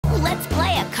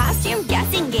costume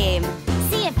guessing game.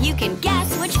 See if you can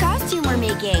guess which costume we're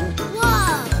making.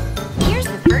 Whoa! Here's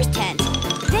the first hint.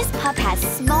 This pup has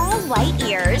small white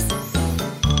ears,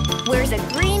 wears a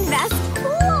green vest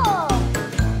Cool!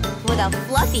 with a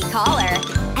fluffy collar,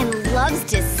 and loves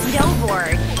to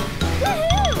snowboard.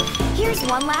 Woohoo! Here's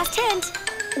one last hint.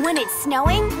 When it's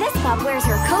snowing, this pup wears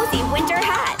her cozy winter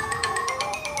hat.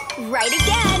 Right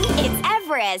again, it's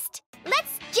Everest.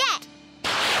 Let's jet!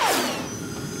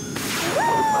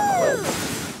 Woo!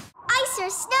 Ice or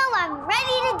snow, I'm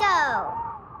ready to go!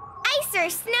 Ice or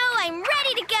snow, I'm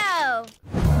ready to go!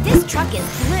 This truck is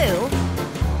blue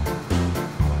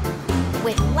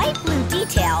with light blue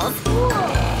details, Cool!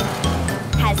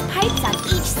 has pipes on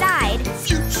each side,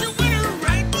 Future winner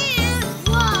right there!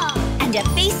 Whoa! and a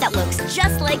face that looks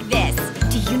just like this.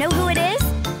 Do you know who it is?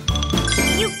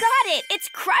 You got it! It's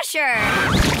Crusher!